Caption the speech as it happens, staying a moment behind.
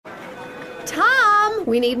Tom,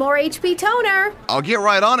 we need more HP toner. I'll get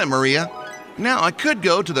right on it, Maria. Now, I could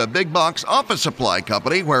go to the big box office supply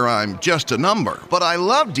company where I'm just a number, but I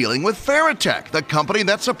love dealing with Veritech, the company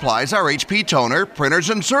that supplies our HP toner, printers,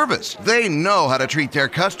 and service. They know how to treat their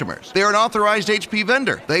customers. They're an authorized HP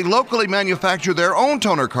vendor. They locally manufacture their own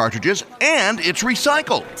toner cartridges, and it's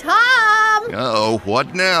recycled. Tom! Uh-oh,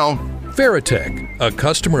 what now? Veritech, a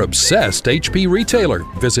customer-obsessed HP retailer.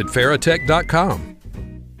 Visit Veritech.com.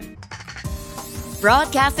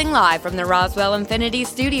 Broadcasting live from the Roswell Infinity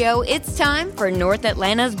Studio, it's time for North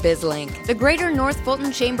Atlanta's BizLink, the Greater North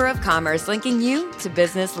Fulton Chamber of Commerce linking you to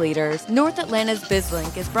business leaders. North Atlanta's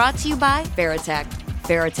BizLink is brought to you by Veritech.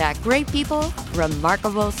 Veritech, great people,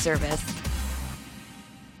 remarkable service.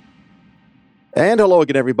 And hello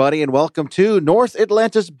again, everybody, and welcome to North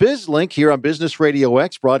Atlanta's BizLink here on Business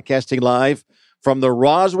RadioX, broadcasting live from the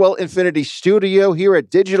Roswell Infinity Studio here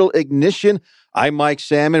at Digital Ignition. I'm Mike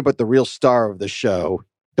Salmon, but the real star of the show.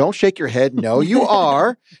 Don't shake your head. No, you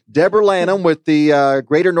are. Deborah Lanham with the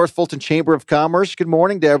Greater North Fulton Chamber of Commerce. Good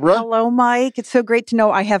morning, Deborah. Hello, Mike. It's so great to know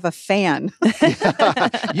I have a fan.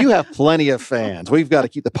 You have plenty of fans. We've got to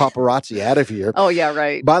keep the paparazzi out of here. Oh, yeah,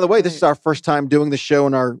 right. By the way, this is our first time doing the show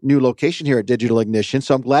in our new location here at Digital Ignition,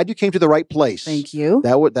 so I'm glad you came to the right place. Thank you.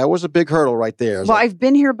 That was a big hurdle right there. Well, I've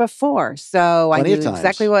been here before, so I knew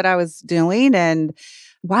exactly what I was doing, and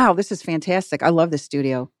wow, this is fantastic. I love this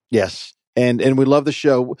studio. Yes. And we love the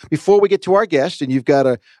show. Before we get to our guest, and you've got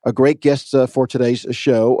a great guest for today's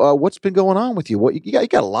show, what's been going on with you? You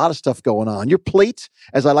got a lot of stuff going on. Your plate,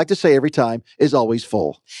 as I like to say every time, is always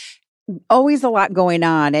full. Always a lot going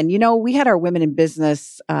on. And, we had our Women in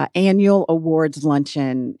Business annual awards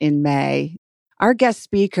luncheon in May. Our guest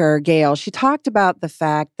speaker, Gail, she talked about the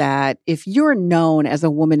fact that if you're known as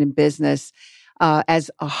a woman in business, as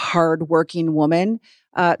a hardworking woman,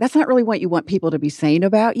 that's not really what you want people to be saying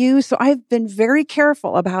about you. So I've been very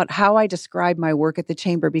careful about how I describe my work at the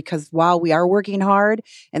Chamber, because while we are working hard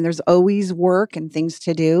and there's always work and things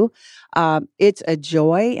to do, it's a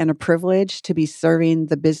joy and a privilege to be serving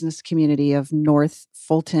the business community of North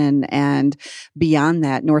Fulton and beyond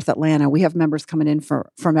that, North Atlanta. We have members coming in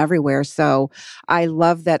from everywhere. So I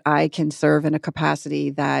love that I can serve in a capacity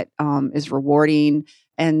that is rewarding,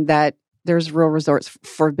 and that there's real resorts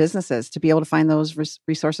for businesses to be able to find those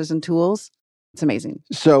resources and tools. It's amazing.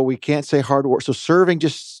 So we can't say hard work. So serving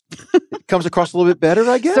just comes across a little bit better,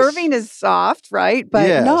 I guess. Serving is soft, right? But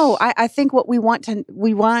yes. No, I think what we want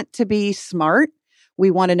to be smart.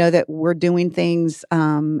 We want to know that we're doing things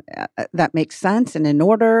that make sense and in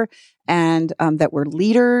order, and that we're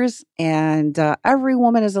leaders, and every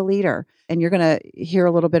woman is a leader. And you're going to hear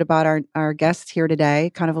a little bit about our guests here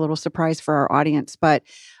today, kind of a little surprise for our audience. But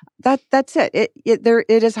that's it.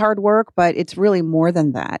 It is hard work, but it's really more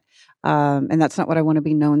than that. And that's not what I want to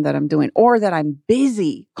be known that I'm doing, or that I'm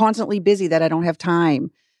busy, constantly busy, that I don't have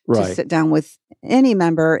time to sit down with any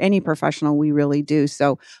member, any professional. We really do.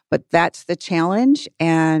 So, but that's the challenge.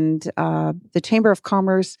 And the Chamber of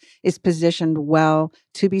Commerce is positioned well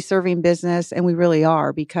to be serving business. And we really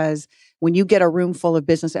are, because when you get a room full of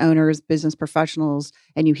business owners, business professionals,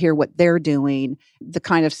 and you hear what they're doing, the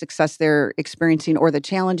kind of success they're experiencing, or the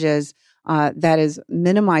challenges that is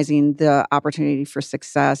minimizing the opportunity for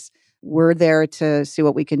success, we're there to see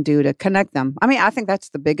what we can do to connect them. I mean, I think that's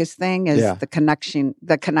the biggest thing is the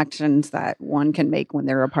connections that one can make when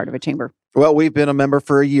they're a part of a chamber. Well, we've been a member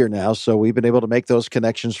for a year now, so we've been able to make those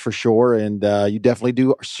connections for sure. And you definitely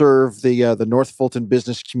do serve the North Fulton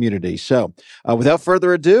business community. So without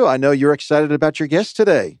further ado, I know you're excited about your guest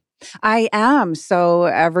today. I am. So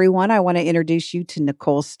everyone, I want to introduce you to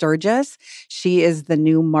Nicole Sterghos. She is the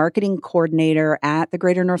new marketing coordinator at the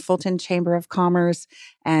Greater North Fulton Chamber of Commerce.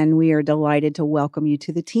 And we are delighted to welcome you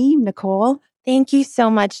to the team, Nicole. Thank you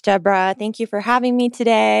so much, Deborah. Thank you for having me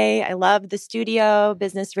today. I love the studio,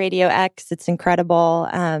 Business RadioX. It's incredible.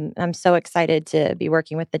 I'm so excited to be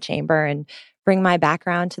working with the Chamber and bring my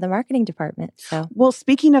background to the marketing department. So, well,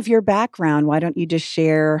 speaking of your background, why don't you just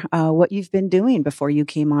share what you've been doing before you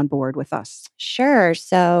came on board with us? Sure.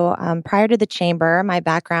 So prior to the Chamber, my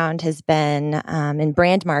background has been in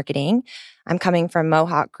brand marketing. I'm coming from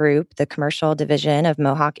Mohawk Group, the commercial division of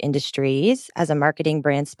Mohawk Industries, as a marketing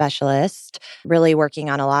brand specialist, really working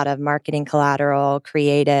on a lot of marketing collateral,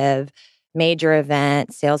 creative, major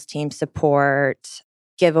event, sales team support,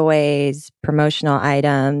 giveaways, promotional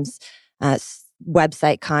items,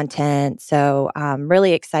 website content. So I'm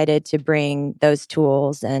really excited to bring those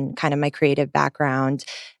tools and kind of my creative background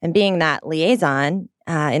and being that liaison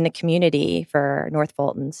in the community for North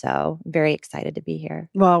Fulton. So very excited to be here.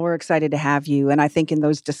 Well, we're excited to have you. And I think in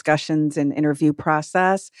those discussions and interview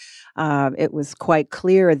process, it was quite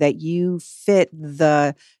clear that you fit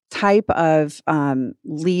the type of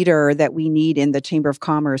leader that we need in the Chamber of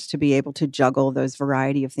Commerce to be able to juggle those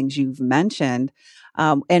variety of things you've mentioned.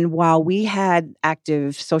 And while we had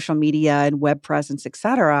active social media and web presence, et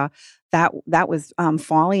cetera, that was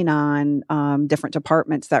falling on different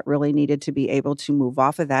departments that really needed to be able to move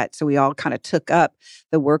off of that. So we all kind of took up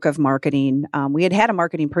the work of marketing. We had a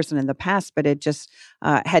marketing person in the past, but it just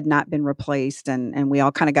had not been replaced. And we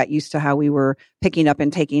all kind of got used to how we were picking up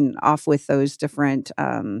and taking off with those different,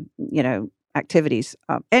 activities.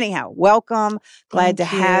 Anyhow, welcome. Glad to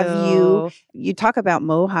have you. You talk about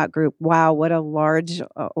Mohawk Group. Wow, what a large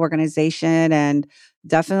organization, and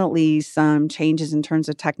definitely some changes in terms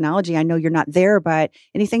of technology. I know you're not there, but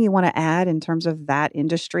anything you want to add in terms of that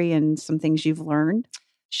industry and some things you've learned?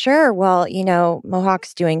 Sure. Well,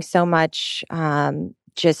 Mohawk's doing so much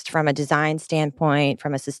just from a design standpoint,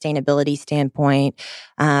 from a sustainability standpoint,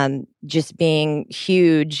 just being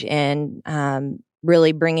huge and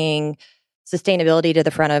really bringing sustainability to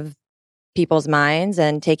the front of people's minds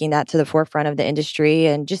and taking that to the forefront of the industry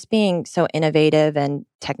and just being so innovative and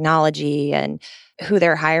technology and who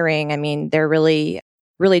they're hiring. I mean, they're really,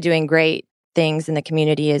 really doing great things in the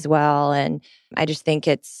community as well. And I just think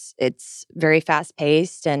it's very fast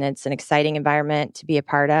paced and it's an exciting environment to be a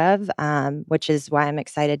part of, which is why I'm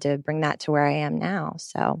excited to bring that to where I am now.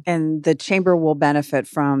 So, and the chamber will benefit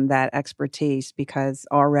from that expertise because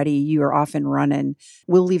already you are off and running.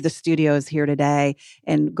 We'll leave the studios here today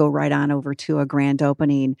and go right on over to a grand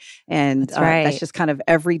opening. And that's right. That's just kind of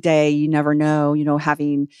every day. You never know,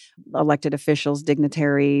 having elected officials,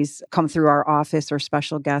 dignitaries come through our office or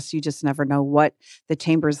special guests, you just never know what the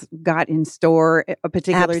chamber's got in store a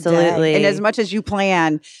particular Absolutely. day. And as much as you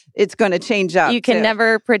plan, it's going to change up. You can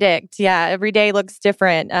never predict. Yeah, every day looks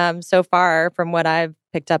different so far from what I've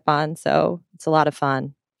picked up on. So it's a lot of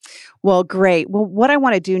fun. Well, great. Well, what I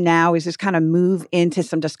want to do now is just kind of move into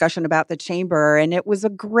some discussion about the chamber. And it was a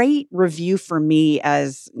great review for me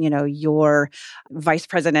as, your vice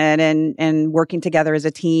president and working together as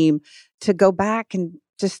a team to go back and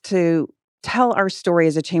just to tell our story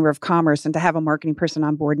as a Chamber of Commerce and to have a marketing person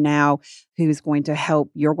on board now who's going to help.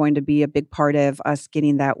 You're going to be a big part of us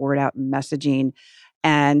getting that word out and messaging.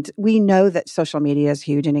 And we know that social media is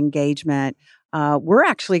huge in engagement. We're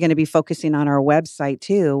actually going to be focusing on our website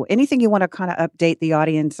too. Anything you want to kind of update the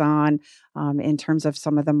audience on in terms of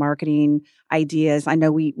some of the marketing ideas? I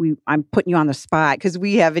know I'm putting you on the spot because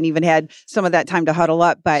we haven't even had some of that time to huddle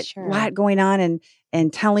up, but Sure. A lot going on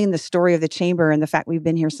and telling the story of the chamber and the fact we've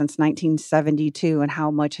been here since 1972 and how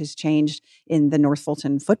much has changed in the North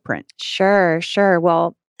Fulton footprint. Sure.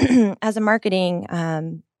 Well, as a marketing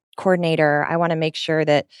coordinator, I want to make sure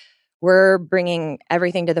that we're bringing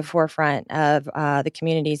everything to the forefront of the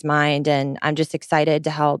community's mind. And I'm just excited to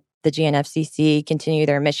help the GNFCC continue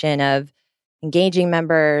their mission of engaging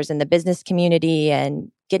members in the business community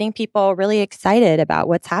and getting people really excited about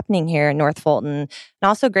what's happening here in North Fulton and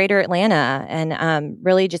also Greater Atlanta, and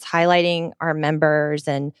really just highlighting our members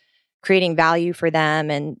and creating value for them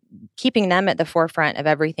and keeping them at the forefront of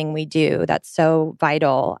everything we do. That's so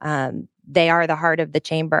vital. They are the heart of the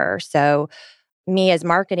chamber. So me as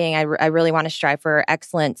marketing, I really want to strive for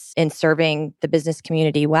excellence in serving the business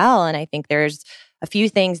community well. And I think there's a few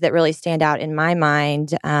things that really stand out in my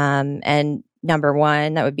mind. And number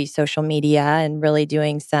one, that would be social media and really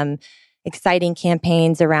doing some exciting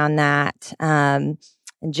campaigns around that. And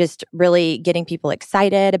just really getting people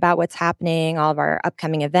excited about what's happening, all of our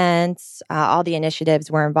upcoming events, all the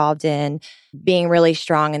initiatives we're involved in, being really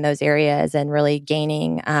strong in those areas and really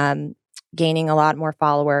gaining a lot more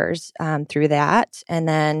followers through that. And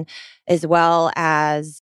then as well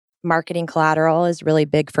as marketing collateral is really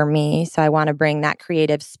big for me. So I want to bring that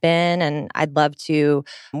creative spin, and I'd love to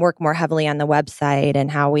work more heavily on the website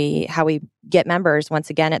and how we get members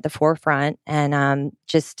once again at the forefront, and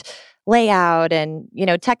just layout and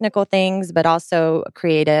technical things, but also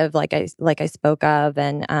creative, like I spoke of,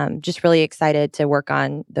 and just really excited to work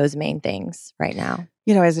on those main things right now.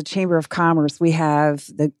 As a Chamber of Commerce, we have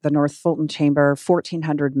the North Fulton Chamber,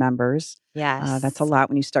 1,400 members. Yes. That's a lot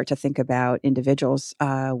when you start to think about individuals.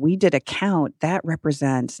 We did a count that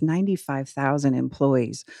represents 95,000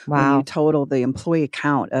 employees when you Wow. total the employee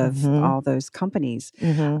count of all those companies.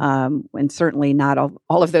 Mm-hmm. And certainly not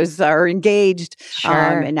all of those are engaged Sure.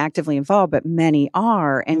 and actively involved, but many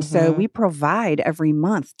are. And so we provide every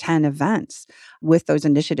month 10 events with those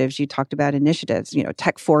initiatives. You talked about initiatives,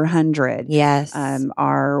 Tech 400. Yes.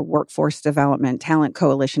 Our workforce development talent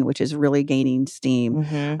coalition, which is really gaining steam.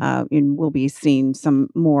 And we'll be seeing some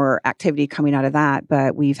more activity coming out of that.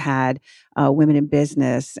 But we've had women in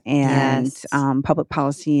business and public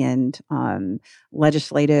policy and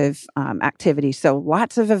legislative activity. So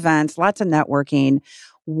lots of events, lots of networking.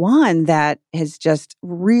 One that has just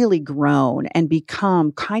really grown and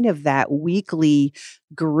become kind of that weekly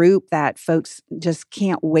group that folks just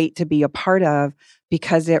can't wait to be a part of,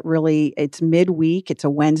 because it's midweek. It's a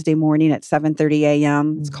Wednesday morning at 7:30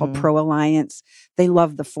 a.m. It's called Pro Alliance. They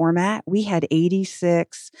love the format. We had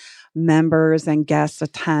 86 members and guests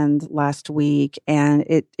attend last week, and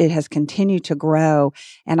it has continued to grow.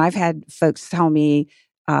 And I've had folks tell me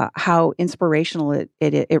how inspirational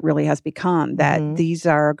it really has become, that these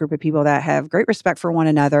are a group of people that have great respect for one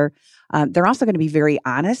another. They're also going to be very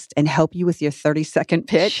honest and help you with your 30-second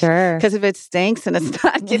pitch. Sure. Because if it stinks and it's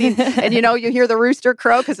not getting, and you hear the rooster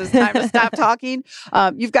crow because it's time to stop talking,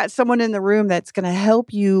 you've got someone in the room that's going to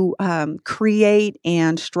help you create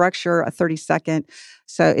and structure a 30-second.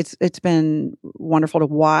 So it's been wonderful to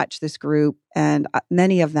watch this group. And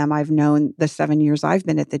many of them I've known the 7 years I've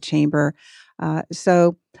been at the Chamber.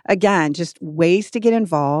 So again, just ways to get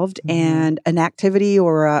involved and an activity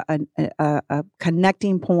or a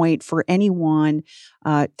connecting point for anyone.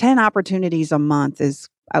 10 opportunities a month is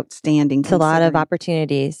outstanding. It's a lot of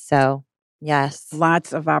opportunities. So yes.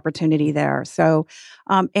 Lots of opportunity there. So,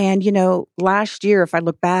 and last year, if I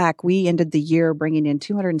look back, we ended the year bringing in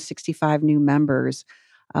 265 new members.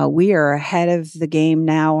 We are ahead of the game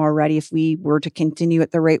now already. If we were to continue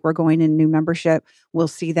at the rate we're going in new membership, we'll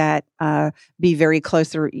see that be very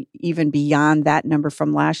close or even beyond that number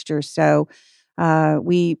from last year. So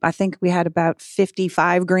I think we had about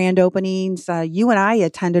 55 grand openings. You and I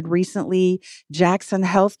attended recently Jackson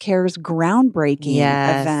Healthcare's groundbreaking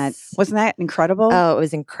event. Wasn't that incredible? Oh, it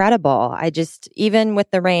was incredible. Even with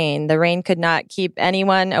the rain could not keep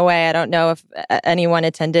anyone away. I don't know if anyone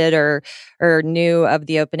attended or knew of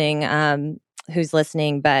the opening who's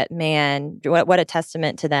listening, but man, what a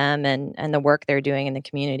testament to them and the work they're doing in the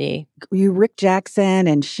community. Rick Jackson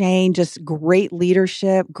and Shane, just great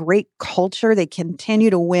leadership, great culture. They continue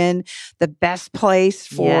to win the best place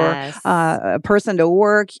for a person to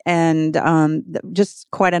work, and just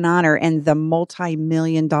quite an honor. And the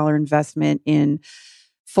multi-million-dollar investment in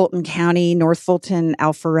Fulton County, North Fulton,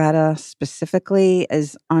 Alpharetta specifically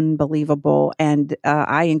is unbelievable. And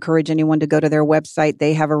I encourage anyone to go to their website.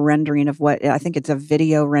 They have a rendering of I think it's a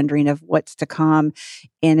video rendering of what's to come.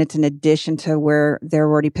 And it's an addition to where they're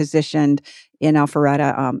already positioned in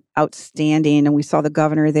Alpharetta. Outstanding. And we saw the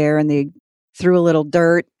governor there, and they threw a little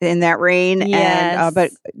dirt in that rain. Yes. And,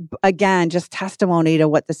 but again, just testimony to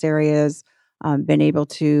what this area has been able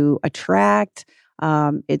to attract.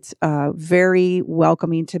 It's very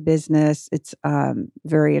welcoming to business. It's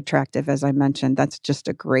very attractive, as I mentioned. That's just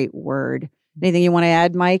a great word. Anything you want to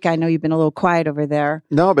add, Mike? I know you've been a little quiet over there.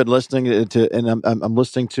 No, I've been listening to, and I'm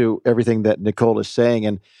listening to everything that Nicole is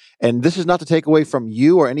saying, and this is not to take away from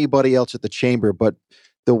you or anybody else at the Chamber, but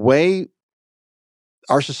the way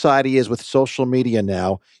our society is with social media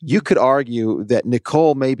now, you could argue that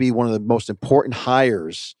Nicole may be one of the most important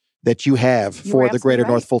hires that you have for the greater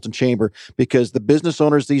North Fulton Chamber, because the business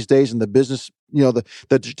owners these days and the business,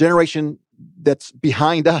 the generation that's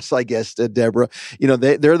behind us, I guess, Deborah,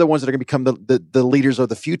 they're the ones that are going to become the leaders of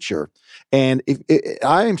the future. And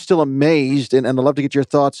I am still amazed, and I'd love to get your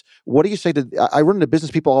thoughts. What do you say I run into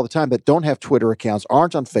business people all the time that don't have Twitter accounts,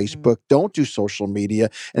 aren't on Facebook, don't do social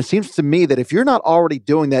media. And it seems to me that if you're not already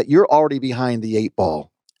doing that, you're already behind the 8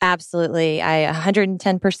 ball. Absolutely. I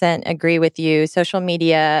 110% agree with you. Social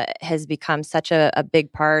media has become such a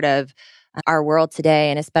big part of our world today,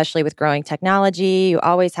 and especially with growing technology, you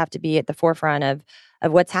always have to be at the forefront of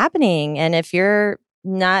what's happening. And if you're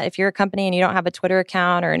a company and you don't have a Twitter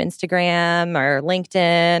account or an Instagram or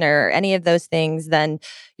LinkedIn or any of those things, then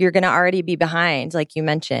you're going to already be behind, like you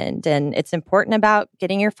mentioned. And it's important about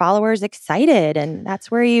getting your followers excited, and that's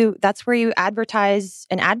where you advertise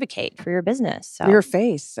and advocate for your business. So your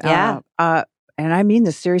face, yeah. And I mean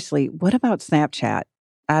this seriously. What about Snapchat?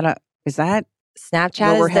 Is that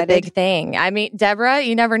Snapchat we're is the headed. big thing. I mean, Deborah,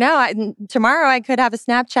 you never know. Tomorrow I could have a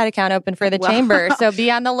Snapchat account open for the chamber, so be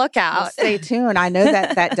on the lookout. Well, stay tuned. I know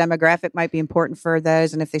that demographic might be important for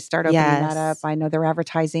those, and if they start opening that up, I know they're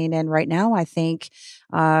advertising. And right now, I think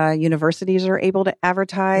universities are able to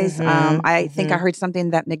advertise. I think I heard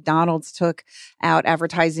something that McDonald's took out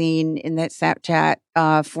advertising in that Snapchat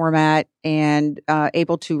format and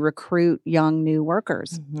able to recruit young new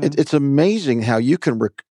workers. It's amazing how you can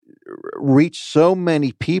reach so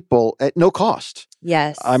many people at no cost.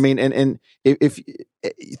 Yes. I mean, and if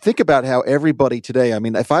think about how everybody today, I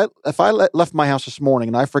mean, if I left my house this morning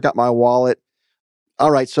and I forgot my wallet,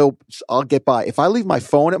 all right, so I'll get by. If I leave my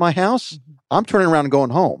phone at my house, I'm turning around and going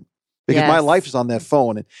home because my life is on that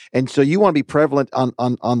phone. And so you want to be prevalent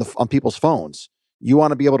on people's phones. You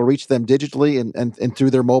want to be able to reach them digitally and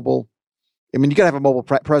through their mobile. I mean, you got to have a mobile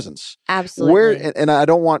presence. Absolutely. And I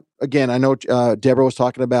don't want, again, I know Deborah was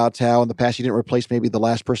talking about how in the past you didn't replace maybe the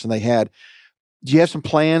last person they had. Do you have some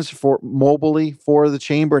plans for mobily for the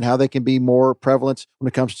chamber and how they can be more prevalent when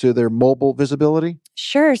it comes to their mobile visibility?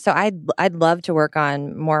 Sure. So I'd love to work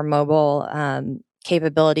on more mobile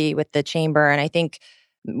capability with the chamber. And I think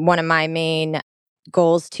one of my main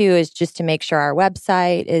goals too is just to make sure our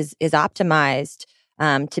website is optimized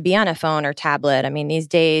to be on a phone or tablet. I mean, these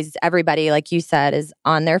days, everybody, like you said, is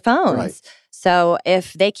on their phones. Right. So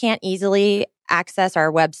if they can't easily access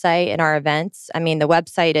our website and our events, I mean, the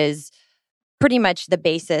website is pretty much the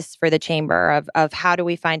basis for the chamber of how do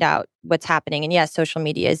we find out what's happening. And yes, social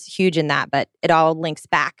media is huge in that, but it all links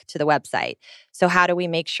back to the website. So how do we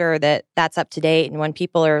make sure that that's up to date? And when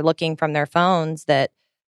people are looking from their phones, that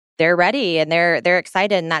they're ready and they're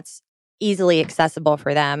excited and that's easily accessible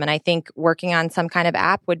for them. And I think working on some kind of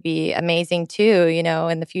app would be amazing too. You know,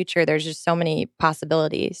 in the future, there's just so many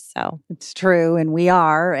possibilities. So it's true. And we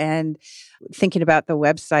are. And thinking about the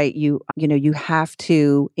website, you have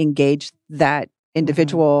to engage that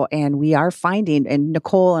individual. And we are finding, and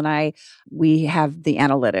Nicole and I, we have the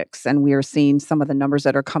analytics and we are seeing some of the numbers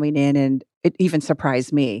that are coming in. And it even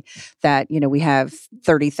surprised me that, we have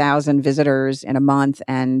 30,000 visitors in a month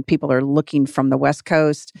and people are looking from the West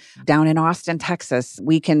Coast down in Austin, Texas.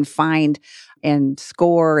 We can find and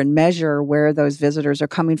score and measure where those visitors are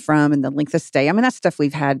coming from and the length of stay. I mean, that's stuff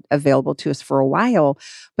we've had available to us for a while,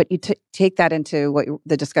 but you take that into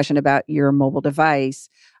the discussion about your mobile device.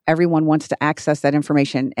 Everyone wants to access that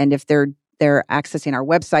information. And if they're accessing our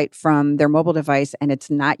website from their mobile device and it's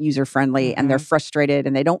not user-friendly and they're frustrated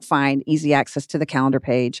and they don't find easy access to the calendar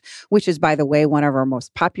page, which is, by the way, one of our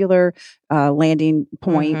most popular landing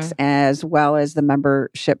points, as well as the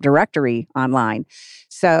membership directory online.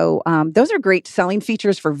 So those are great selling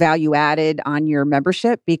features for value added on your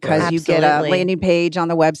membership because you get a landing page on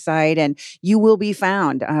the website and you will be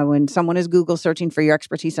found. When someone is Google searching for your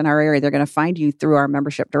expertise in our area, they're going to find you through our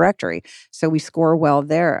membership directory. So we score well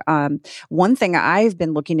there. One thing I've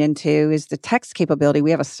been looking into is the text capability.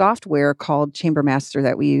 We have a software called Chamber Master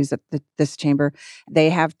that we use at this chamber. They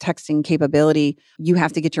have texting capability. You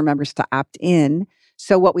have to get your members to opt in.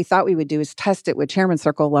 So what we thought we would do is test it with Chairman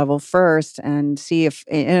Circle level first and see if,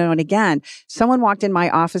 and again, someone walked in my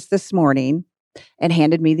office this morning and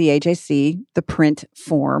handed me the AJC, the print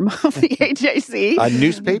form of the AJC. A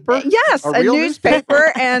newspaper? Yes, a real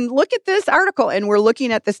newspaper. And look at this article. And we're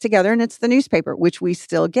looking at this together and it's the newspaper, which we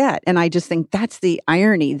still get. And I just think that's the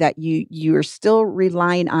irony that you're still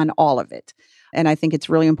relying on all of it. And I think it's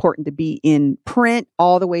really important to be in print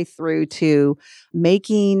all the way through to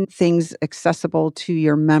making things accessible to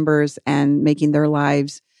your members and making their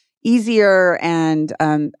lives easier. And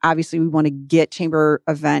obviously, we want to get chamber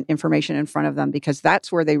event information in front of them because that's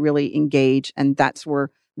where they really engage and that's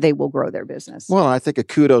where they will grow their business. Well, I think a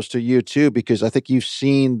kudos to you too, because I think you've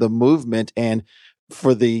seen the movement and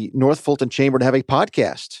for the North Fulton Chamber to have a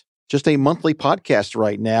podcast. Just a monthly podcast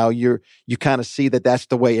right now, you kind of see that that's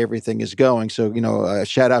the way everything is going. So,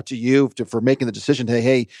 shout out to you for making the decision to,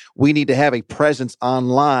 hey, we need to have a presence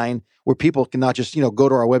online where people can not just, go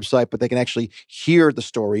to our website, but they can actually hear the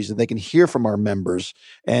stories and they can hear from our members.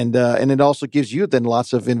 And it also gives you then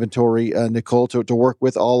lots of inventory, Nicole, to work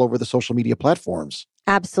with all over the social media platforms.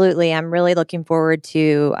 Absolutely. I'm really looking forward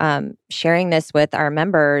to sharing this with our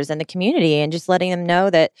members and the community and just letting them know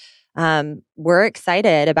that we're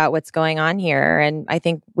excited about what's going on here. And I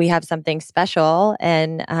think we have something special.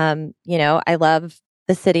 And, I love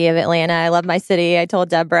the city of Atlanta. I love my city. I told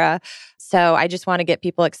Deborah. So I just want to get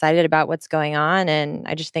people excited about what's going on. And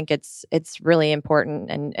I just think it's really important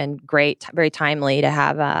and great, very timely to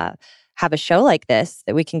have a show like this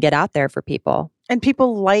that we can get out there for people. And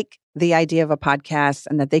people like the idea of a podcast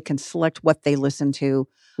and that they can select what they listen to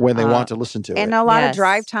when they want to listen to and it. a lot of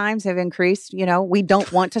drive times have increased. We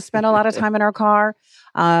don't want to spend a lot of time in our car.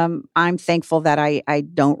 I'm thankful that I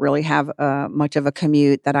don't really have much of a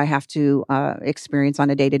commute that I have to experience on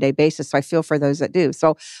a day-to-day basis. So I feel for those that do.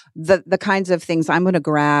 So the kinds of things I'm going to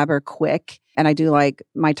grab are quick. And I do like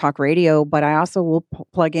my talk radio, but I also will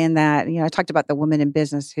plug in that, I talked about the woman in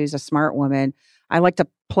business who's a smart woman. I like to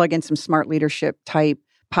plug in some smart leadership type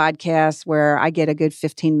podcasts where I get a good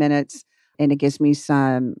 15 minutes and it gives me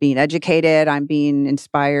some being educated. I'm being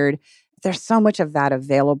inspired. There's so much of that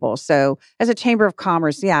available. So as a Chamber of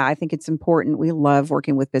Commerce, I think it's important. We love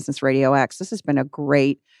working with Business RadioX. This has been a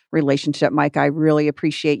great relationship, Mike. I really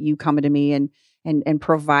appreciate you coming to me and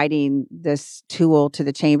providing this tool to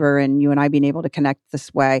the Chamber and you and I being able to connect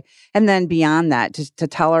this way. And then beyond that, to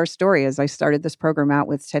tell our story as I started this program out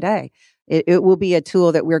with today. It will be a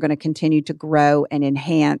tool that we're going to continue to grow and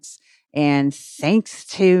enhance. And thanks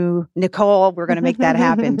to Nicole, we're going to make that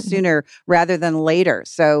happen sooner rather than later.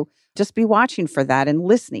 So just be watching for that and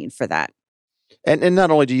listening for that. And not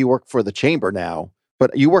only do you work for the Chamber now,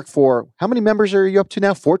 but you work for, how many members are you up to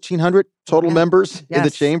now? 1,400 total members in the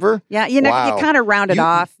Chamber? Yeah, you kind of round it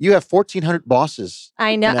off. You have 1,400 bosses.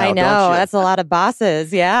 I know. Now, That's a lot of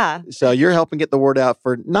bosses. Yeah. So you're helping get the word out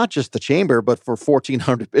for not just the Chamber, but for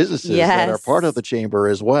 1,400 businesses that are part of the Chamber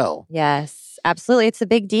as well. Yes, absolutely. It's a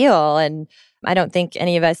big deal. And I don't think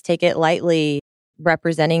any of us take it lightly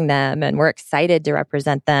representing them, and we're excited to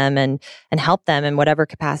represent them and help them in whatever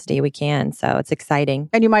capacity we can. So it's exciting.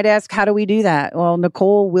 And you might ask, how do we do that? Well,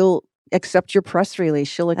 Nicole will accept your press release.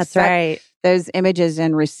 She'll accept those images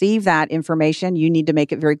and receive that information. You need to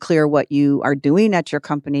make it very clear what you are doing at your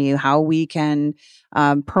company, how we can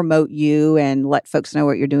promote you and let folks know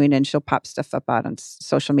what you're doing. And she'll pop stuff up out on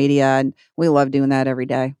social media. And we love doing that every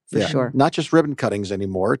day, for sure. Not just ribbon cuttings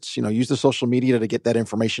anymore. It's, use the social media to get that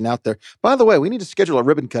information out there. By the way, we need to schedule a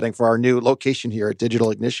ribbon cutting for our new location here at Digital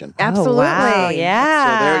Ignition. Absolutely. Oh, wow.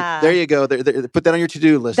 Yeah. So there you go. Put that on your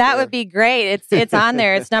to-do list. That would be great. It's on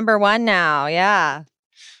there. It's number 1 now. Yeah.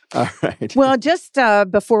 All right. Well, just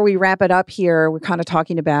before we wrap it up here, we're kind of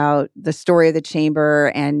talking about the story of the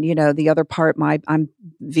Chamber and, the other part, I'm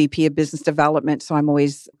VP of Business Development, so I'm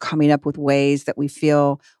always coming up with ways that we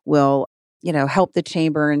feel will, help the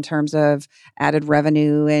Chamber in terms of added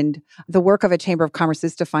revenue. And the work of a Chamber of Commerce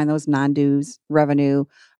is to find those non-dues revenue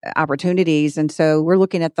opportunities. And so we're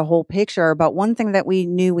looking at the whole picture. But one thing that we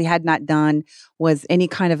knew we had not done was any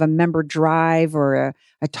kind of a member drive or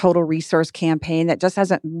a total resource campaign. That just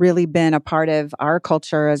hasn't really been a part of our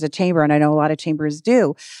culture as a chamber. And I know a lot of chambers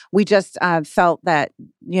do. We just felt that,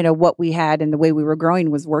 what we had and the way we were growing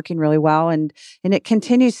was working really well. And it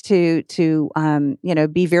continues to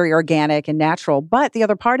be very organic and natural. But the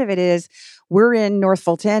other part of it is we're in North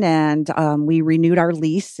Fulton and we renewed our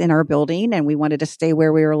lease in our building and we wanted to stay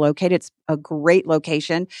where we were located. It's a great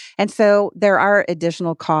location. And so there are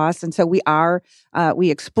additional costs. And so we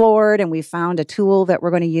explored and we found a tool that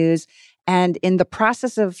we're going to use. And in the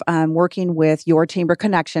process of working with Your Chamber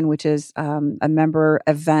Connection, which is a member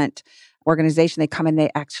event organization, they come and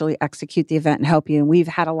they actually execute the event and help you. And we've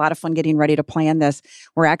had a lot of fun getting ready to plan this.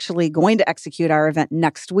 We're actually going to execute our event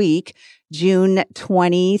next week, June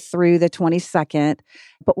 20 through the 22nd.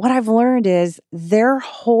 But what I've learned is their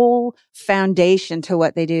whole foundation to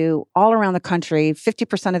what they do all around the country,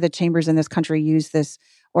 50% of the chambers in this country use this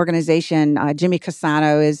organization. Jimmy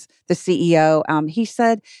Cassano is the CEO. He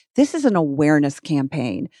said, this is an awareness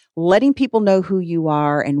campaign, letting people know who you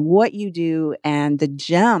are and what you do and the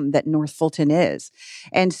gem that North Fulton is.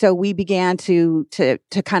 And so we began to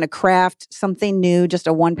kind of craft something new, just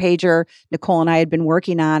a one-pager Nicole and I had been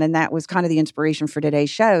working on. And that was kind of the inspiration for today's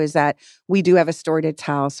show, is that we do have a story to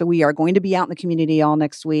tell. So we are going to be out in the community all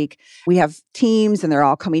next week. We have teams and they're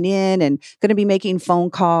all coming in and going to be making phone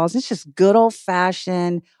calls. It's just good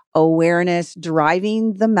old-fashioned awareness,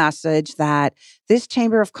 driving the message that this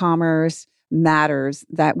Chamber of Commerce matters,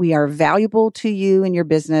 that we are valuable to you and your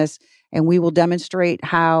business, and we will demonstrate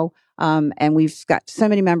how. And we've got so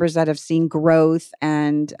many members that have seen growth,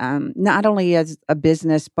 and not only as a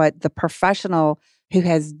business, but the professional who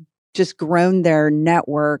has just grown their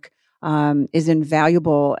network is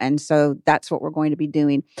invaluable. And so that's what we're going to be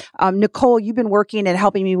doing. Nicole, you've been working and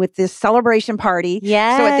helping me with this celebration party.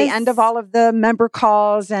 Yes. So at the end of all of the member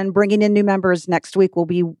calls and bringing in new members next week,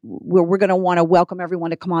 we're going to want to welcome everyone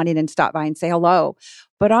to come on in and stop by and say hello.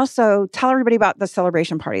 but also tell everybody about the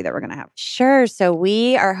celebration party that we're going to have. Sure. So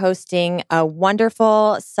we are hosting a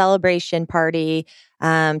wonderful celebration party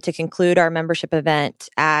to conclude our membership event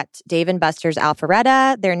at Dave & Buster's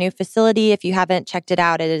Alpharetta, their new facility. If you haven't checked it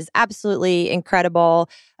out, it is absolutely incredible.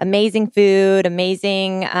 Amazing food,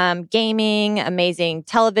 amazing gaming, amazing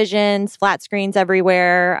televisions, flat screens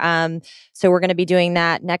everywhere. So we're going to be doing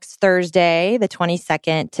that next Thursday, the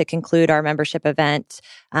 22nd, to conclude our membership event.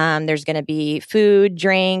 There's going to be food,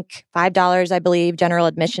 drink, $5, I believe, general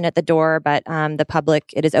admission at the door, but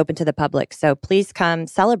it is open to the public. So please come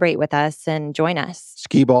celebrate with us and join us.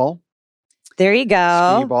 Skee ball. There you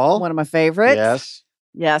go. Skee ball. One of my favorites. Yes.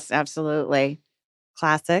 Yes, absolutely.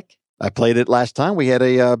 Classic. I played it last time. We had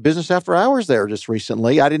a business after hours there just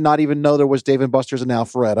recently. I did not even know there was Dave & Buster's in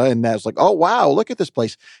Alpharetta. And I was like, oh, wow, look at this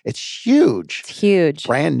place. It's huge. It's huge.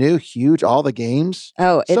 Brand new, huge, all the games.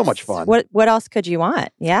 Oh, so much fun. What else could you want?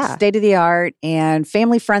 Yeah. State of the art and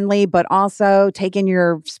family friendly, but also taking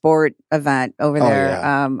your sport event over there.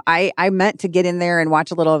 Yeah. I meant to get in there and watch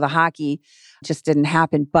a little of the hockey. Just didn't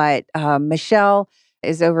happen. But Michelle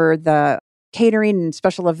is over the catering and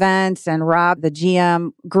special events, and Rob, the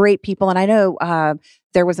GM, great people. And I know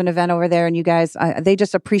there was an event over there, and you guys, they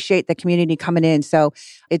just appreciate the community coming in. So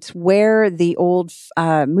it's where the old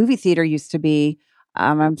movie theater used to be.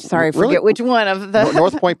 I'm sorry, I forget which one of the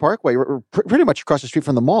North Point Parkway, pretty much across the street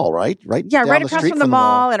from the mall, right? Yeah, down right the across street from the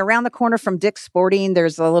mall and around the corner from Dick's Sporting.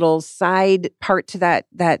 There's a little side part to that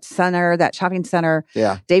center, that shopping center.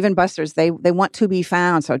 Yeah, Dave & Buster's. They want to be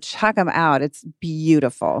found, so check them out. It's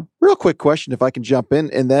beautiful. Real quick question, if I can jump in,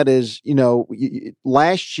 and that is,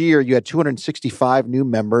 last year you had 265 new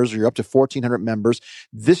members, or you're up to 1,400 members.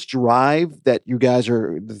 This drive that you guys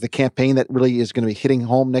are, the campaign that really is going to be hitting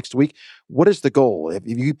home next week, what is the goal? If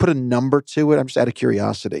you put a number to it, I'm just out of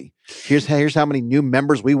curiosity. Here's how many new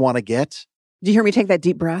members we want to get. Do you hear me take that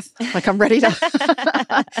deep breath? Like I'm ready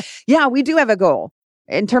to. Yeah, we do have a goal.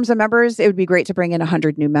 In terms of members, it would be great to bring in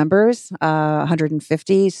 100 new members,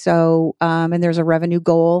 150. So, and there's a revenue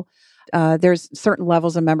goal. There's certain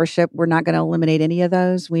levels of membership. We're not going to eliminate any of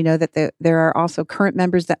those. We know that there are also current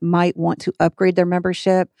members that might want to upgrade their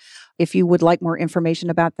membership. If you would like more information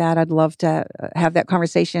about that, I'd love to have that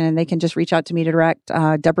conversation, and they can just reach out to me direct.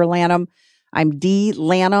 Deborah Lanham. I'm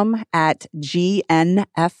dlanham at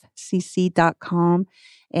GNFCC.com.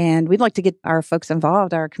 And we'd like to get our folks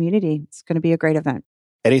involved, our community. It's going to be a great event.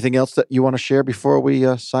 Anything else that you want to share before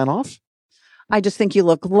we sign off? I just think you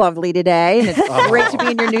look lovely today, and it's great to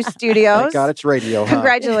be in your new studios. Thank God it's radio, huh?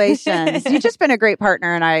 Congratulations. You've just been a great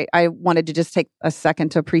partner, and I wanted to just take a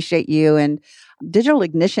second to appreciate you. And Digital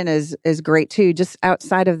Ignition is great too, just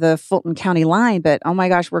outside of the Fulton County line. But oh my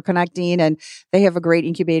gosh, we're connecting, and they have a great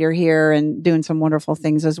incubator here and doing some wonderful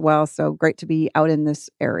things as well. So great to be out in this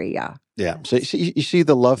area. Yeah. So you see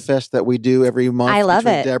the love fest that we do every month. I love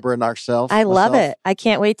it. Deborah and ourselves. I love it. I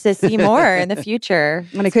can't wait to see more in the future.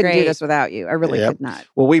 And I couldn't do this without you. I really could not.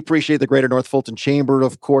 Well, we appreciate the Greater North Fulton Chamber,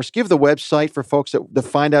 of course. Give the website for folks to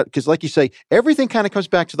find out, because like you say, everything kind of comes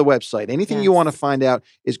back to the website. Anything you want to find out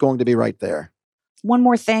is going to be right there. One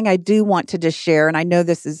more thing I do want to just share, and I know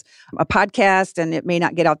this is a podcast and it may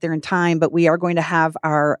not get out there in time, but we are going to have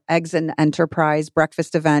our Eggs and Enterprise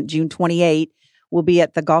breakfast event June 28th. We'll be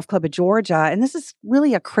at the Golf Club of Georgia. And this is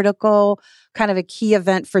really a critical, kind of a key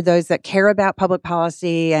event for those that care about public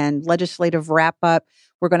policy and legislative wrap up.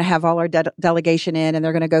 We're going to have all our delegation in, and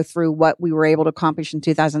they're going to go through what we were able to accomplish in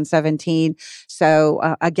 2017.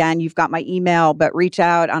 So again, you've got my email, but reach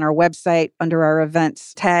out on our website under our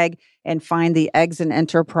events tag and find the Eggs and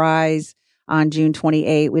Enterprise on June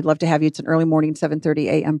 28th. We'd love to have you. It's an early morning, 7:30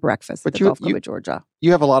 a.m. breakfast at the Golf Club of Georgia.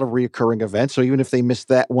 You have a lot of reoccurring events, so even if they miss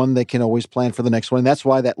that one, they can always plan for the next one. And that's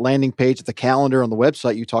why that landing page at the calendar on the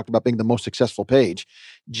website you talked about being the most successful page.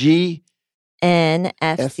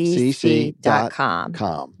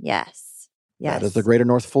 GNFCC.com. Yes. That is the Greater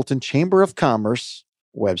North Fulton Chamber of Commerce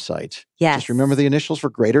website. Yes. Just remember the initials for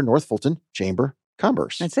Greater North Fulton Chamber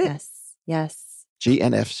Commerce. That's it. Yes.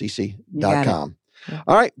 GNFCC.com. Yeah.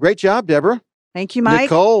 All right. Great job, Deborah. Thank you, Mike.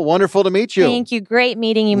 Nicole, wonderful to meet you. Thank you. Great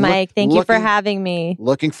meeting you, Mike. Thank you for having me.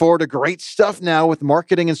 Looking forward to great stuff now with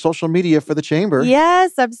marketing and social media for the Chamber.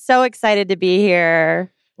 Yes. I'm so excited to be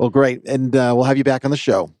here. Well, great. And we'll have you back on the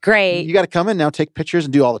show. Great. You got to come in now, take pictures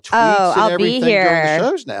and do all the tweets and everything during the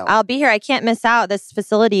shows now. I'll be here. I can't miss out. This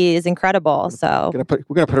facility is incredible. So we're going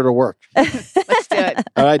to put her to work. Let's do it.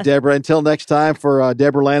 All right, Deborah. Until next time, for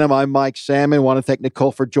Deborah Lanham, I'm Mike Salmon. Want to thank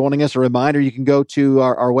Nicole for joining us. A reminder, you can go to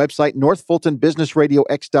our website,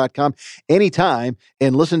 northfultonbusinessradiox.com, anytime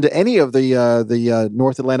and listen to any of the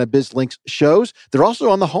North Atlanta BizLinks shows. They're also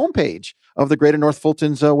on the homepage of the Greater North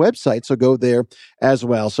Fulton's website, so go there as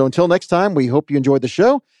well. So until next time, we hope you enjoyed the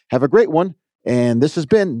show. Have a great one. And this has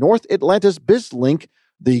been North Atlanta's BizLink,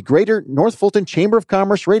 the Greater North Fulton Chamber of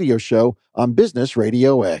Commerce radio show on Business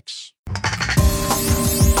Radio X.